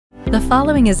The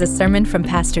following is a sermon from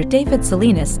Pastor David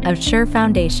Salinas of Sure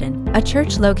Foundation, a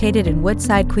church located in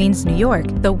Woodside, Queens, New York,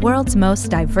 the world's most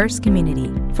diverse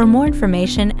community. For more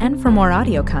information and for more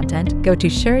audio content, go to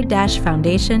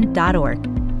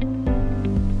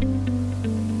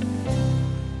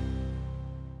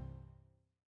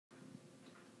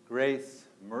sure-foundation.org. Grace,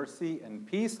 mercy, and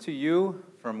peace to you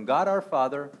from God our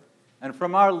Father and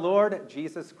from our Lord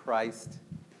Jesus Christ,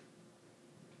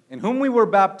 in whom we were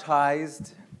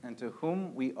baptized and to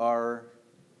whom we are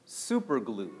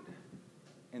superglued,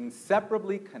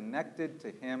 inseparably connected to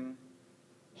him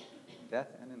in death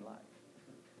and in life.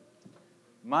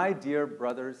 My dear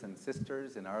brothers and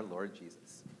sisters in our Lord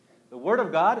Jesus, the Word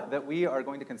of God that we are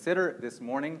going to consider this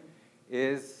morning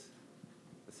is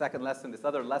the second lesson, this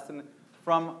other lesson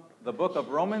from the book of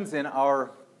Romans in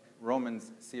our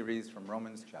Romans series from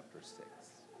Romans chapter 6.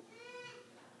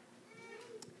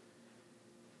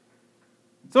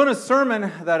 So in a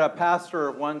sermon that a pastor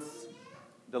once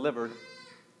delivered,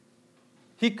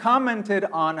 he commented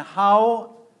on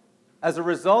how, as a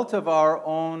result of our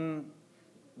own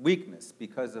weakness,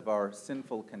 because of our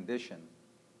sinful condition,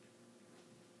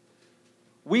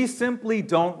 we simply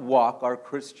don't walk our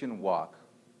Christian walk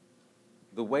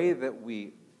the way that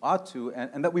we ought to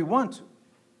and that we want to.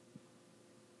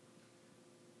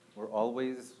 We're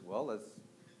always, well, as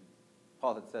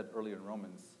Paul had said earlier in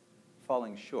Romans,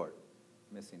 falling short,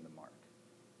 missing the mark.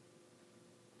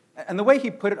 And the way he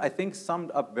put it, I think,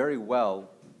 summed up very well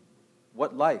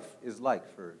what life is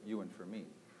like for you and for me.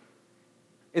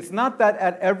 It's not that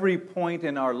at every point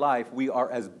in our life we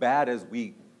are as bad as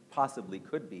we possibly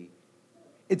could be.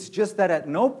 It's just that at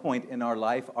no point in our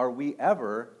life are we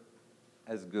ever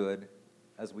as good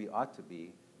as we ought to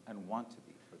be and want to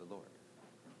be for the Lord.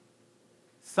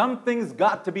 Something's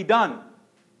got to be done,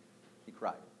 he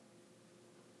cried.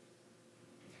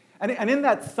 And in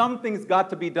that something's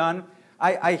got to be done,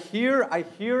 I hear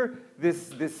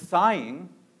this sighing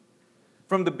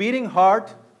from the beating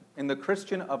heart in the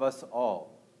Christian of us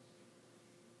all.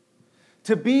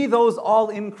 To be those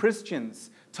all-in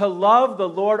Christians, to love the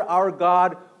Lord our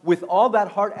God with all that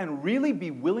heart and really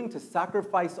be willing to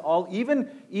sacrifice all,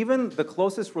 even the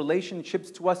closest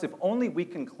relationships to us, if only we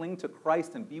can cling to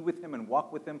Christ and be with him and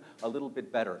walk with him a little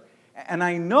bit better. And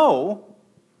I know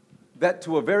that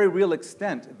to a very real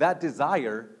extent, that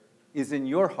desire is in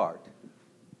your heart,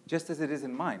 just as it is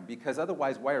in mine, because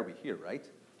otherwise, why are we here, right?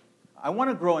 I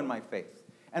want to grow in my faith,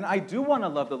 and I do want to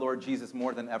love the Lord Jesus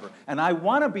more than ever, and I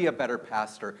want to be a better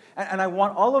pastor, and I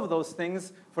want all of those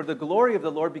things for the glory of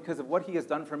the Lord because of what he has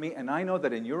done for me, and I know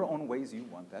that in your own ways you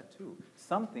want that too.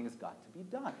 Something's got to be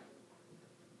done.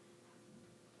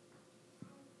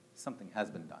 Something has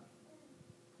been done,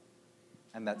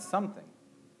 and that something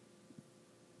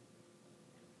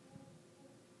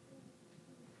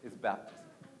is baptism.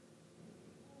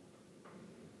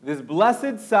 This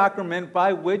blessed sacrament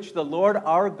by which the Lord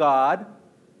our God,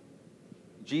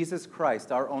 Jesus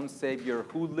Christ, our own Savior,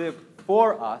 who lived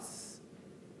for us,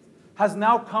 has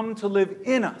now come to live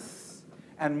in us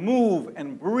and move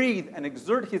and breathe and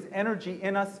exert his energy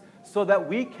in us so that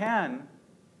we can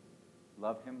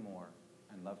love him more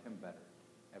and love him better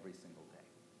every single day.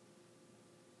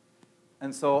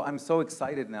 And so I'm so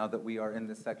excited now that we are in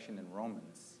this section in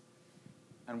Romans.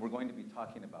 And we're going to be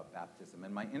talking about baptism.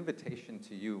 And my invitation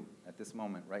to you at this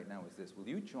moment right now is this. Will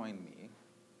you join me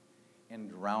in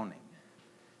drowning?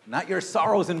 Not your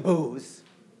sorrows and booze.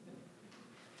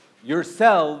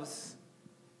 Yourselves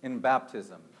in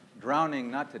baptism.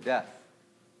 Drowning not to death,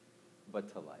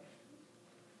 but to life.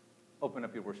 Open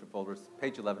up your worship folders.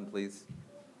 Page 11, please.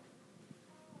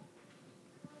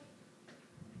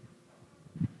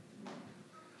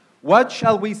 What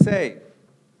shall we say?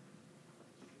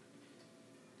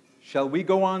 Shall we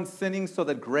go on sinning so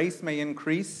that grace may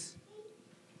increase?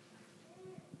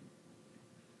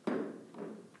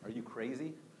 Are you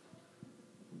crazy?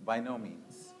 By no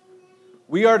means.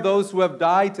 We are those who have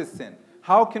died to sin.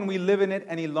 How can we live in it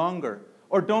any longer?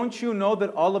 Or don't you know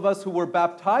that all of us who were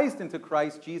baptized into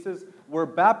Christ Jesus were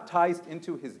baptized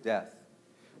into his death?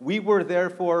 We were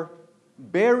therefore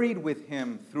buried with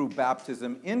him through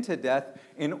baptism into death,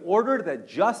 in order that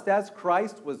just as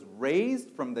Christ was raised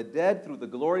from the dead through the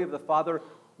glory of the Father,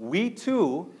 we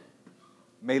too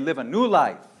may live a new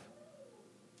life.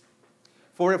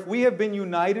 For if we have been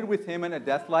united with him in a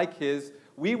death like his,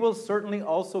 we will certainly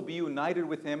also be united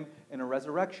with him in a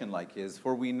resurrection like his.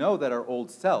 For we know that our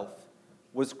old self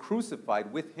was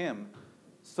crucified with him,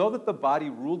 so that the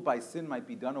body ruled by sin might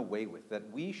be done away with,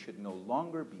 that we should no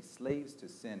longer be slaves to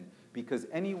sin, because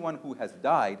anyone who has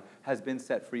died has been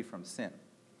set free from sin.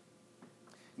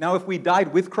 Now, if we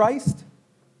died with Christ,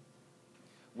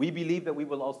 we believe that we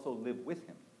will also live with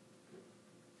him.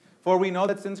 For we know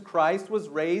that since Christ was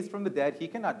raised from the dead, he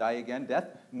cannot die again. Death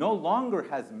no longer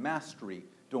has mastery,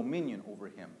 dominion over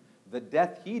him. The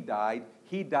death he died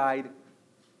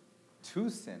to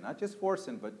sin, not just for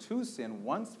sin, but to sin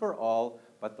once for all.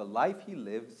 But the life he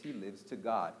lives to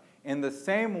God. In the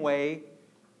same way,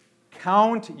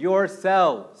 count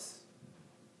yourselves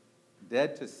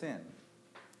dead to sin,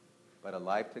 but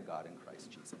alive to God in Christ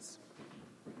Jesus.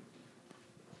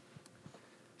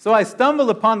 So I stumbled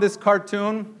upon this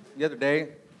cartoon the other day.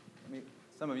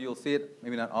 Some of you will see it,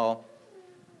 maybe not all.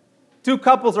 Two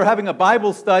couples are having a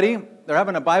Bible study. They're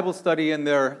having a Bible study in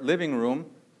their living room.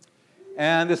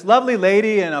 And this lovely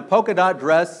lady in a polka dot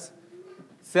dress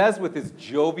says with this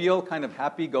jovial, kind of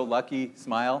happy-go-lucky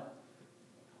smile,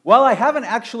 "Well, I haven't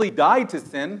actually died to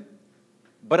sin,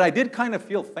 but I did kind of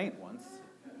feel faint once."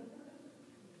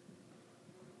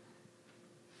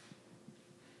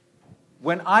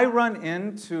 When I run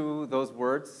into those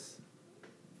words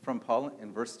from Paul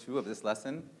in verse 2 of this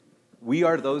lesson, we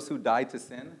are those who died to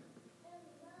sin,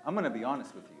 I'm going to be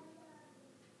honest with you.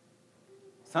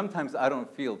 Sometimes I don't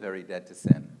feel very dead to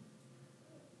sin.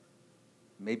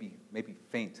 Maybe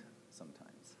faint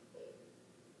sometimes.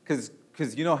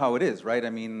 Because you know how it is, right? I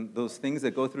mean, those things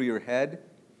that go through your head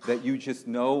that you just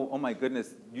know, oh my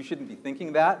goodness, you shouldn't be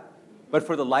thinking that, but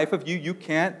for the life of you, you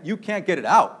can't get it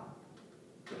out.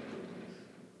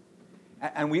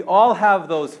 And we all have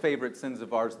those favorite sins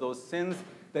of ours, those sins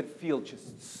that feel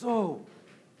just so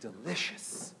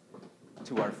delicious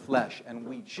to our flesh. And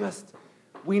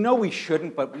we know we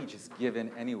shouldn't, but we just give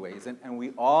in anyways. And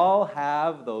we all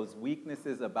have those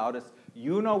weaknesses about us.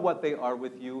 You know what they are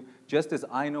with you, just as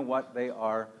I know what they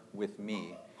are with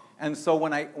me. And so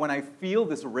when I feel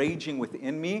this raging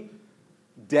within me,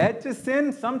 dead to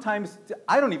sin, sometimes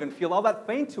I don't even feel all that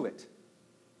faint to it.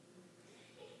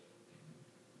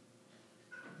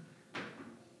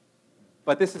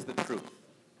 But this is the truth.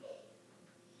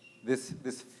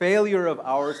 This failure of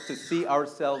ours to see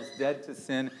ourselves dead to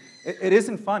sin, it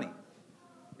isn't funny.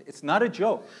 It's not a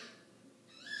joke.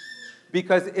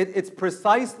 Because it's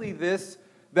precisely this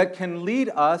that can lead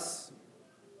us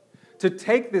to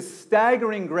take this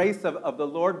staggering grace of the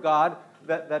Lord God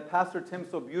that Pastor Tim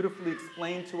so beautifully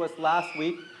explained to us last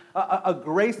week, a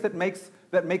grace that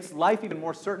makes life even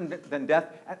more certain than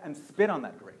death, and spit on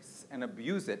that grace and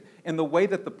abuse it in the way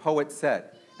that the poet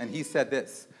said. And he said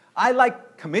this, "I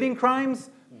like committing crimes,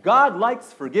 God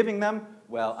likes forgiving them.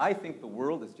 Well, I think the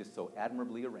world is just so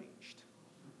admirably arranged."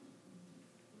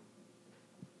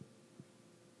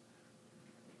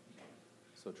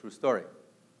 So, true story.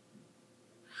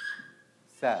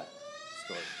 Sad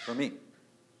story for me.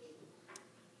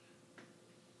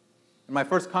 In my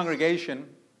first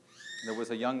congregation, there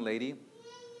was a young lady,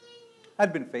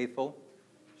 had been faithful.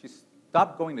 She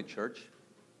stopped going to church.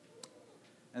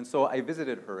 And so I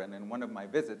visited her, and in one of my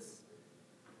visits,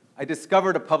 I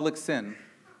discovered a public sin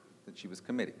that she was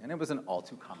committing. And it was an all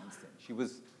too common sin.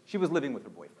 She was living with her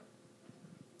boyfriend.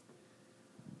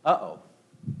 Uh-oh.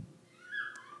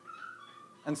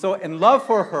 And so in love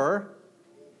for her,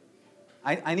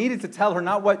 I needed to tell her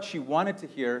not what she wanted to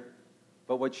hear,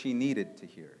 but what she needed to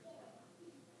hear.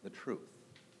 The truth.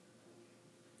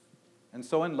 And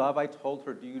so in love, I told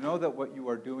her, do you know that what you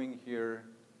are doing here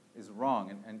is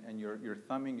wrong, and you're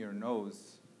thumbing your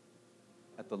nose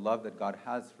at the love that God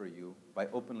has for you by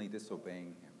openly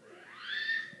disobeying him?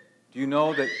 Do you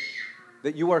know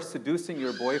that you are seducing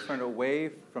your boyfriend away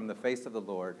from the face of the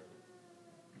Lord,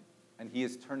 and he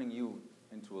is turning you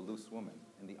into a loose woman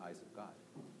in the eyes of God?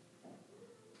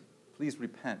 Please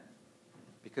repent,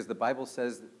 because the Bible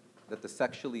says that the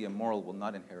sexually immoral will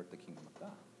not inherit the kingdom of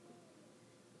God.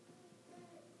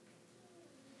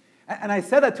 And I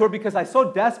said that to her because I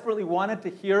so desperately wanted to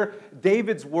hear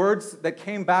David's words that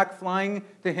came back flying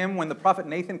to him when the prophet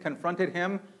Nathan confronted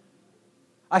him.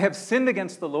 I have sinned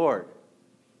against the Lord.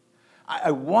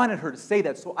 I wanted her to say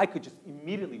that so I could just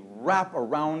immediately wrap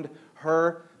around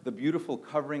her the beautiful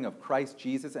covering of Christ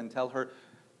Jesus and tell her,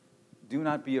 do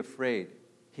not be afraid.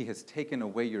 He has taken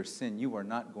away your sin. You are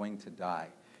not going to die.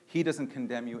 He doesn't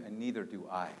condemn you, and neither do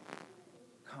I.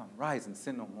 Come, rise and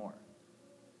sin no more.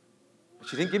 But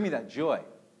she didn't give me that joy.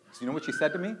 So you know what she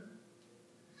said to me?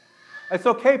 It's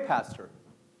okay, Pastor,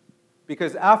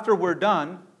 because after we're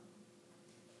done,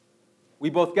 we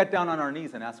both get down on our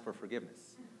knees and ask for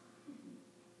forgiveness.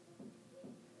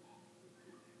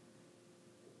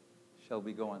 Shall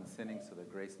we go on sinning so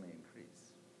that grace may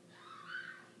increase?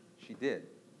 She did,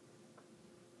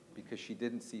 because she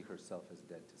didn't see herself as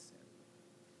dead to sin.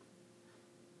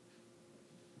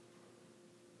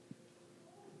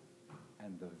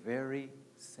 And the very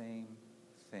same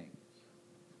thing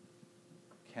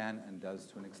can and does,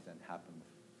 to an extent, happen with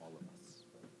all of us.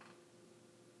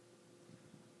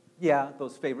 Yeah,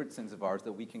 those favorite sins of ours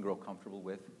that we can grow comfortable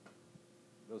with,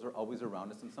 those are always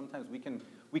around us, and sometimes we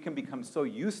can become so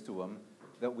used to them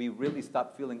that we really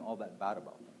stop feeling all that bad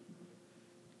about them.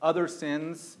 Other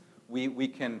sins we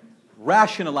can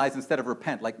rationalize instead of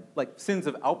repent, like sins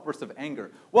of outbursts of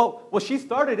anger. Well, she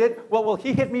started it. Well,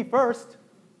 he hit me first.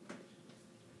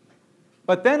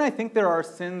 But then I think there are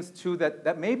sins, too,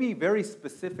 that may be very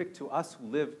specific to us who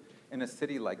live in a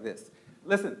city like this.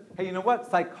 Listen, hey, you know what?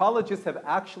 Psychologists have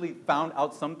actually found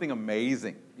out something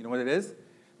amazing. You know what it is?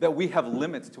 That we have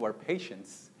limits to our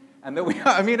patience. And that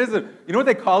you know what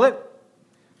they call it?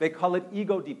 They call it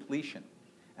ego depletion.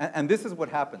 And this is what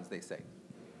happens, they say.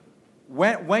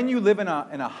 When you live in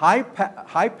a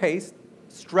high-paced,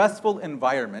 stressful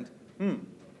environment, I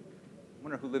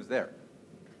wonder who lives there.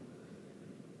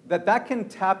 That can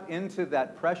tap into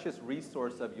that precious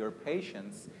resource of your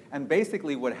patience, and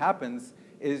basically what happens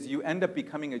is you end up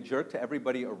becoming a jerk to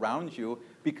everybody around you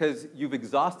because you've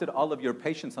exhausted all of your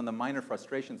patience on the minor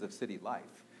frustrations of city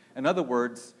life. In other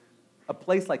words, a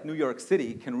place like New York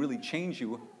City can really change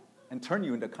you and turn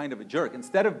you into kind of a jerk.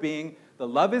 Instead of being the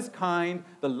love is kind,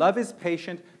 the love is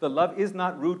patient, the love is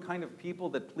not rude kind of people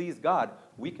that please God,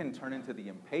 we can turn into the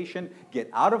impatient, get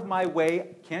out of my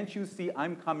way, can't you see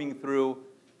I'm coming through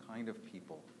kind of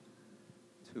people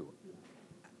too.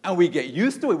 And we get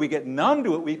used to it, we get numb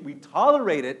to it, we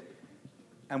tolerate it,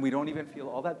 and we don't even feel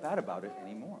all that bad about it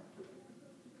anymore.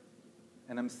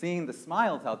 And I'm seeing the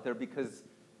smiles out there because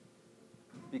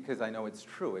I know it's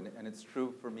true, and it's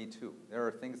true for me too. There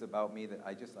are things about me that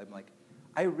I'm like,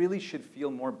 I really should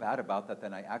feel more bad about that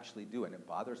than I actually do, and it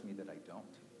bothers me that I don't.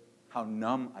 How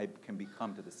numb I can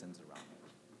become to the sins around me.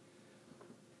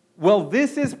 Well,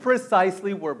 this is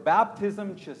precisely where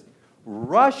baptism just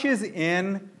rushes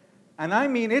in, and I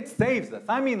mean, it saves us.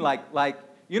 I mean, like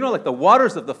the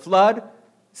waters of the flood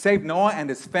saved Noah and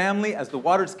his family as the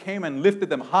waters came and lifted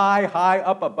them high, high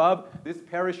up above this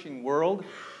perishing world.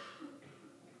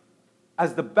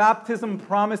 As the baptism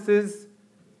promises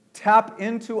tap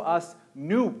into us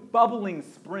new bubbling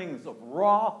springs of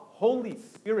raw Holy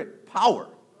Spirit power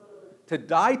to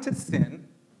die to sin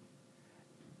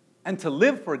and to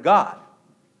live for God.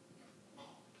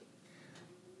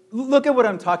 Look at what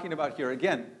I'm talking about here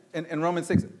again in Romans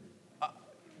 6.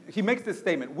 He makes this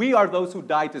statement, we are those who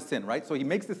die to sin, right? So he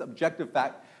makes this objective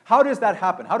fact. How does that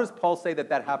happen? How does Paul say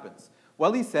that happens?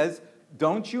 Well, he says,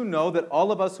 don't you know that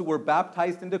all of us who were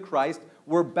baptized into Christ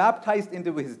were baptized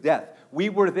into his death? We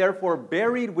were therefore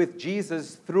buried with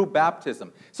Jesus through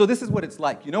baptism. So this is what it's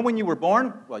like. You know when you were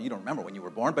born? Well, you don't remember when you were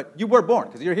born, but you were born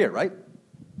because you're here, right?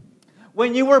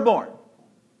 When you were born,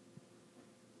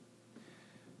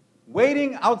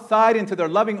 waiting outside into their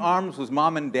loving arms was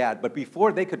mom and dad, but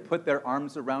before they could put their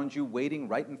arms around you, waiting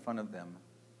right in front of them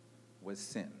was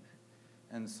sin.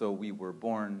 And so we were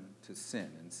born to sin,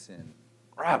 and sin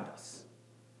grabbed us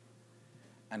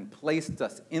and placed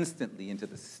us instantly into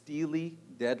the steely,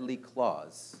 deadly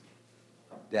claws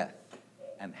of death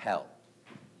and hell.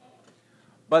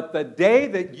 But the day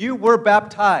that you were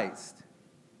baptized,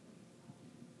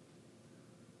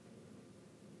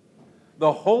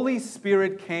 the Holy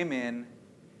Spirit came in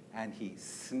and he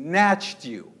snatched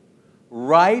you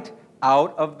right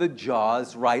out of the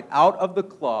jaws, right out of the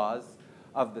claws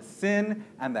of the sin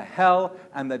and the hell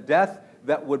and the death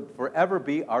that would forever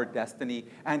be our destiny.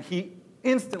 And he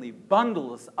instantly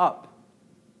bundled us up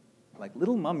like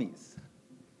little mummies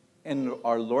in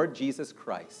our Lord Jesus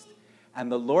Christ.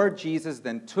 And the Lord Jesus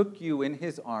then took you in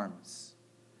his arms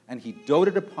and he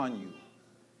doted upon you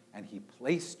and he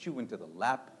placed you into the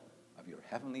lap of your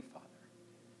heavenly Father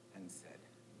and said,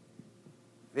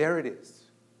 there it is,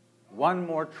 one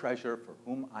more treasure for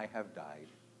whom I have died,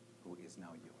 who is now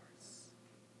yours.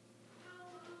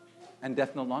 And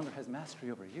death no longer has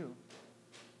mastery over you.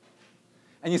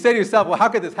 And you say to yourself, well, how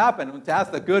could this happen? To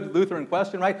ask the good Lutheran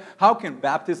question, right? How can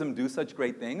baptism do such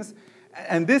great things?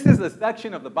 And this is a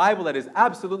section of the Bible that is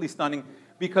absolutely stunning,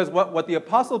 because what the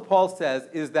Apostle Paul says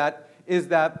is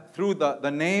that through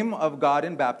the name of God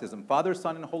in baptism, Father,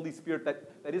 Son, and Holy Spirit,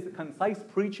 that is the concise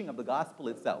preaching of the gospel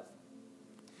itself.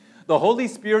 The Holy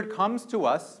Spirit comes to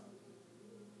us,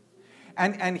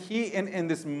 and he, in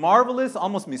this marvelous,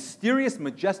 almost mysterious,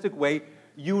 majestic way,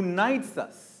 unites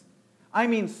us. I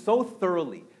mean, so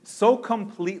thoroughly, so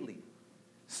completely,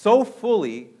 so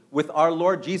fully with our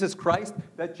Lord Jesus Christ,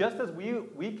 that just as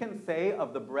we can say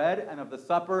of the bread and of the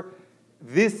supper,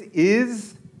 this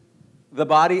is the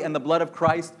body and the blood of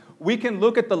Christ, we can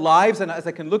look at the lives, and as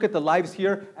I can look at the lives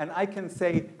here, and I can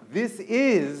say, this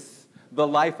is the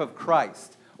life of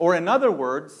Christ. Or in other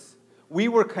words, We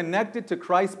were connected to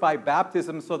Christ by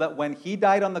baptism so that when he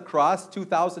died on the cross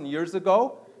 2,000 years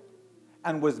ago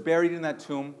and was buried in that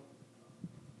tomb,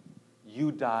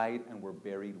 you died and were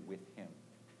buried with him.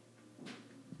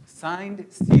 Signed,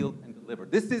 sealed, and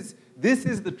delivered. This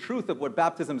is the truth of what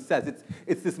baptism says.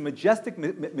 It's this majestic,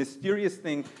 mysterious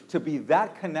thing to be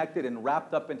that connected and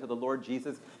wrapped up into the Lord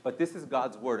Jesus, but this is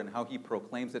God's word and how he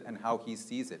proclaims it and how he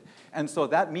sees it. And so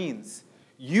that means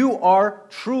you are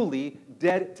truly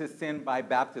dead to sin by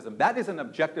baptism. That is an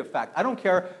objective fact. I don't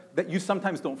care that you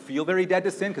sometimes don't feel very dead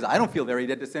to sin, because I don't feel very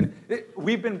dead to sin.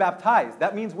 We've been baptized.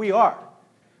 That means we are.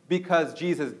 Because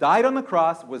Jesus died on the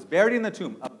cross, was buried in the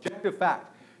tomb. Objective fact.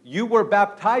 You were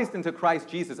baptized into Christ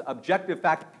Jesus. Objective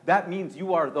fact. That means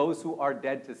you are those who are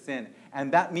dead to sin.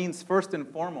 And that means, first and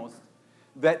foremost,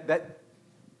 that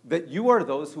you are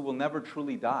those who will never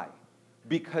truly die.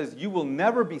 Because you will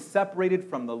never be separated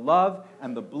from the love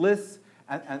and the bliss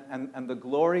and the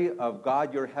glory of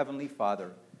God, your heavenly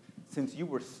Father, since you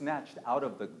were snatched out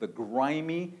of the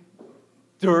grimy,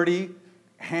 dirty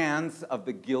hands of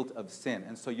the guilt of sin.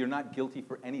 And so you're not guilty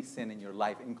for any sin in your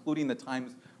life, including the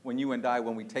times when you and I,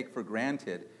 when we take for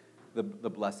granted the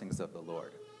blessings of the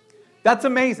Lord. That's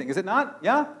amazing, is it not?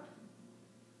 Yeah?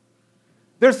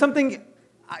 There's something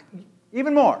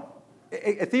even more.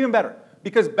 It's even better.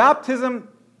 Because baptism,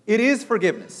 it is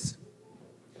forgiveness.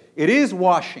 It is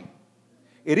washing.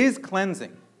 It is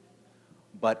cleansing.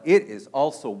 But it is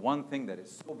also one thing that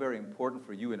is so very important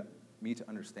for you and me to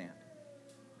understand.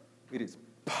 It is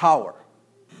power.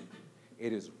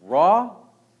 It is raw,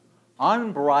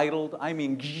 unbridled,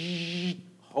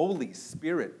 Holy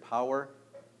Spirit power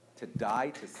to die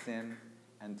to sin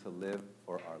and to live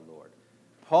for our Lord.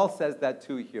 Paul says that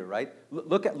too here, right?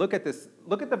 Look at this.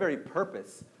 Look at the very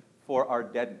purpose for our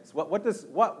deadness.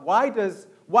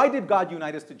 Why did God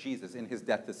unite us to Jesus in his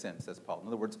death to sin, says Paul? In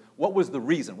other words, what was the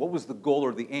reason? What was the goal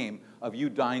or the aim of you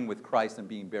dying with Christ and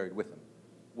being buried with him?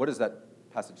 What does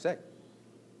that passage say?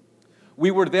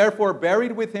 We were therefore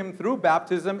buried with him through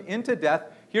baptism into death.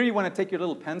 Here you want to take your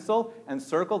little pencil and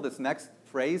circle this next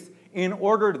phrase, in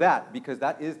order that, because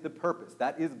that is the purpose.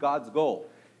 That is God's goal.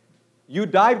 You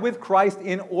died with Christ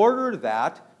in order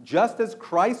that, just as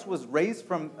Christ was raised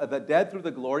from the dead through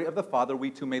the glory of the Father, we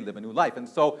too may live a new life. And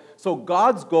so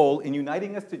God's goal in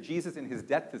uniting us to Jesus in his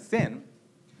death to sin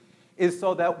is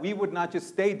so that we would not just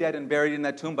stay dead and buried in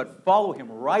that tomb, but follow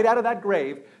him right out of that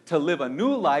grave to live a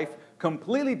new life,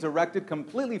 completely directed,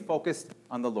 completely focused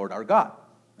on the Lord our God.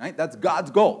 Right? That's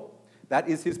God's goal. That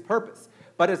is his purpose.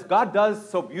 But as God does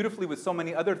so beautifully with so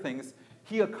many other things,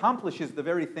 he accomplishes the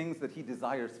very things that he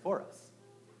desires for us.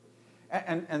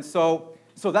 And so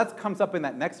that comes up in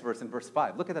that next verse, in verse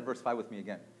 5. Look at that verse 5 with me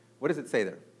again. What does it say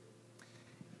there?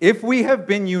 If we have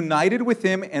been united with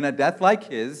him in a death like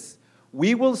his,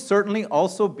 we will certainly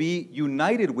also be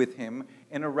united with him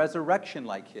in a resurrection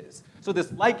like his. So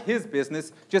this like his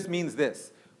business just means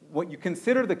this. What you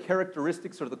consider the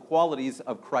characteristics or the qualities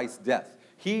of Christ's death.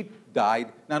 He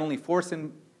died not only for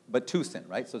sin, but to sin,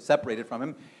 right? So separated from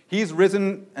him. He's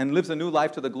risen and lives a new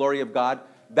life to the glory of God.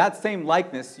 That same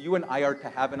likeness you and I are to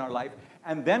have in our life.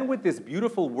 And then with this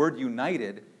beautiful word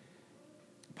united,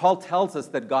 Paul tells us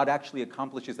that God actually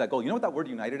accomplishes that goal. You know what that word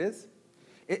united is?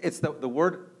 It's the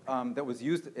word that was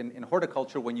used in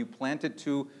horticulture when you planted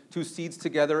two seeds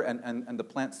together and the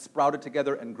plant sprouted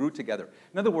together and grew together.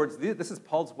 In other words, this is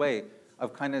Paul's way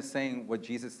of kind of saying what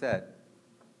Jesus said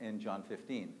in John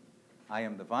 15. I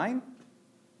am the vine,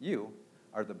 you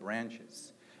are the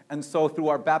branches. And so through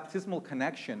our baptismal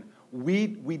connection, we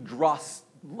draw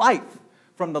life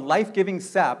from the life-giving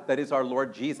sap that is our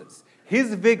Lord Jesus.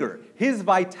 His vigor, his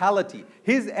vitality,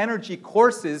 his energy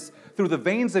courses through the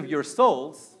veins of your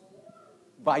souls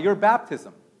by your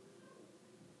baptism.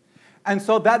 And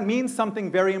so that means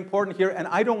something very important here, and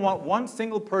I don't want one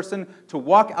single person to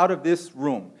walk out of this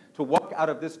room, to walk out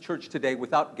of this church today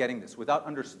without getting this, without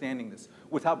understanding this,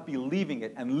 without believing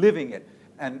it and living it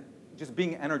and just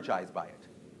being energized by it.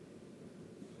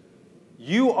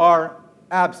 You are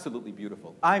absolutely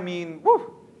beautiful. I mean,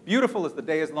 beautiful as the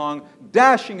day is long,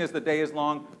 dashing as the day is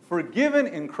long, forgiven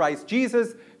in Christ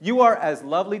Jesus. You are as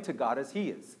lovely to God as he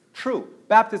is. True.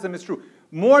 Baptism is true.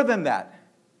 More than that,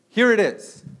 here it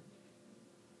is.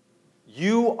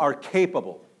 You are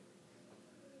capable.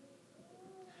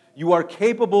 You are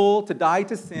capable to die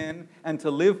to sin and to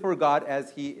live for God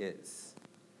as he is,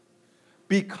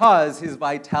 because his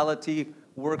vitality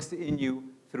works in you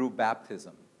through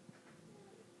baptism.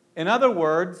 In other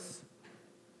words,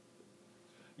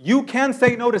 you can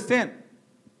say no to sin.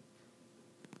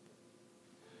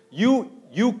 You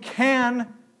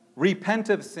can repent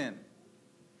of sin.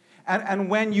 And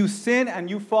when you sin and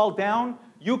you fall down,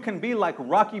 you can be like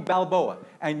Rocky Balboa,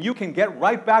 and you can get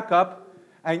right back up,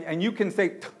 and you can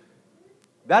say,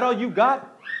 that all you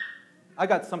got? I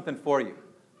got something for you,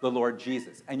 the Lord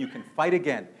Jesus. And you can fight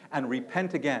again, and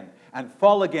repent again, and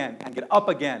fall again, and get up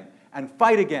again, and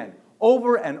fight again,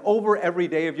 over and over every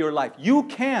day of your life. You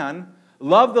can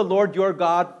love the Lord your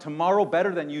God tomorrow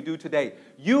better than you do today.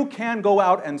 You can go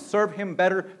out and serve Him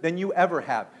better than you ever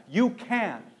have. You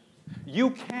can. You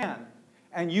can,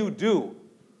 and you do.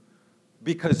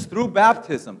 Because through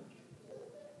baptism,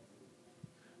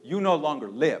 you no longer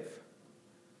live,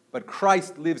 but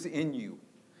Christ lives in you.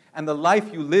 And the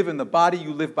life you live in the body,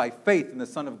 you live by faith in the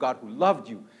Son of God who loved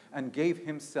you and gave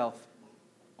Himself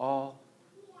all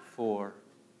for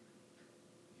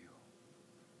you.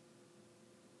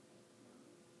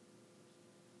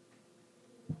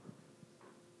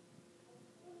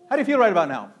 How do you feel right about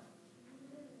now?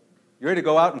 You ready to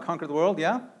go out and conquer the world?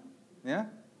 Yeah? Yeah?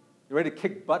 You ready to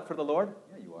kick butt for the Lord?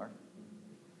 Yeah, you are.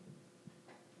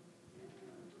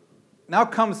 Now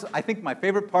comes, I think, my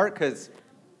favorite part, because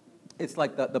it's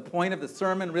like the point of the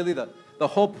sermon, really the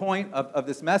whole point of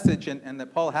this message and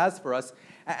that Paul has for us.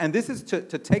 And this is to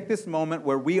take this moment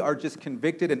where we are just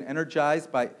convicted and energized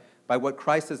by what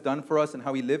Christ has done for us and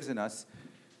how He lives in us,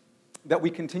 that we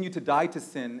continue to die to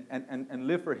sin and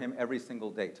live for Him every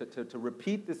single day, to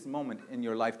repeat this moment in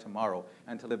your life tomorrow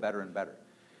and to live better and better.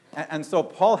 And so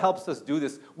Paul helps us do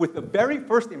this with the very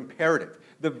first imperative,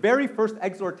 the very first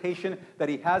exhortation that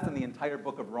he has in the entire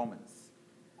book of Romans.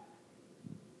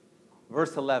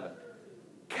 Verse 11,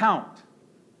 count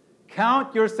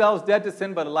yourselves dead to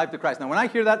sin but alive to Christ. Now when I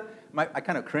hear that, I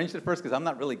kind of cringed at first because I'm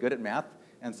not really good at math,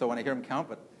 and so when I hear him count,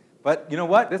 but you know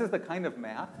what? This is the kind of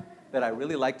math that I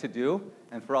really like to do,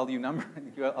 and for all you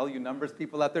numbers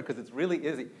people out there, because it's really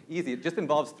easy. It just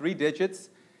involves 3 digits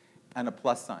and a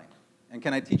plus sign. And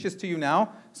can I teach this to you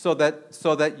now so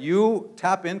that you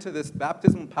tap into this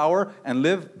baptismal power and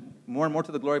live more and more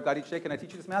to the glory of God each day? Can I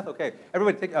teach you this math? Okay.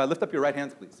 Everybody lift up your right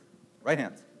hands, please. Right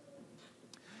hands.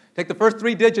 Take the first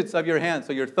 3 digits of your hand.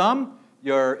 So your thumb,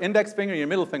 your index finger, your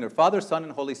middle finger. Father, Son,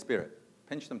 and Holy Spirit.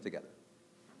 Pinch them together.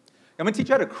 I'm going to teach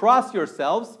you how to cross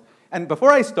yourselves. And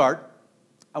before I start,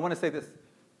 I want to say this.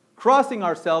 Crossing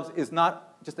ourselves is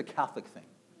not just a Catholic thing.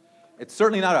 It's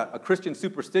certainly not a Christian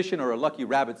superstition or a lucky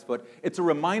rabbit's foot. It's a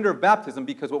reminder of baptism,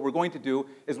 because what we're going to do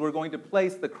is we're going to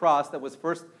place the cross that was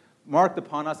first marked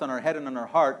upon us on our head and on our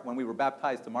heart when we were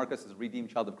baptized to mark us as a redeemed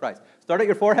child of Christ. Start at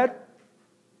your forehead.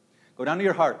 Go down to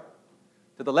your heart.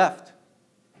 To the left.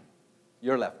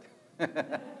 Your left.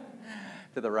 To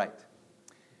the right.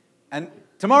 And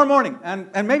tomorrow morning,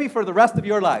 and maybe for the rest of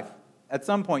your life, at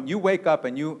some point, you wake up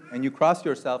and you cross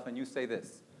yourself and you say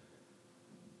this: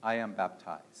 I am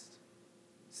baptized.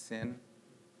 Sin,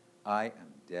 I am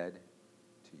dead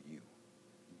to you.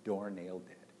 Door-nail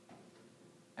dead.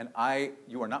 And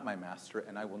you are not my master,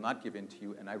 and I will not give in to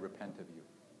you, and I repent of you.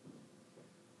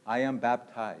 I am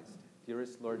baptized,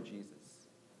 dearest Lord Jesus.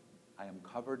 I am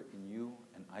covered in you,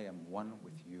 and I am one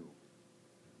with you.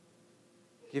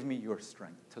 Give me your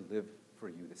strength to live for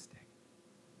you this day.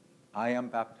 I am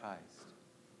baptized.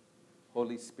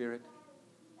 Holy Spirit,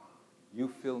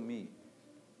 you fill me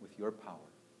with your power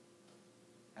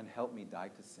and help me die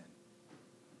to sin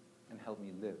and help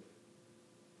me live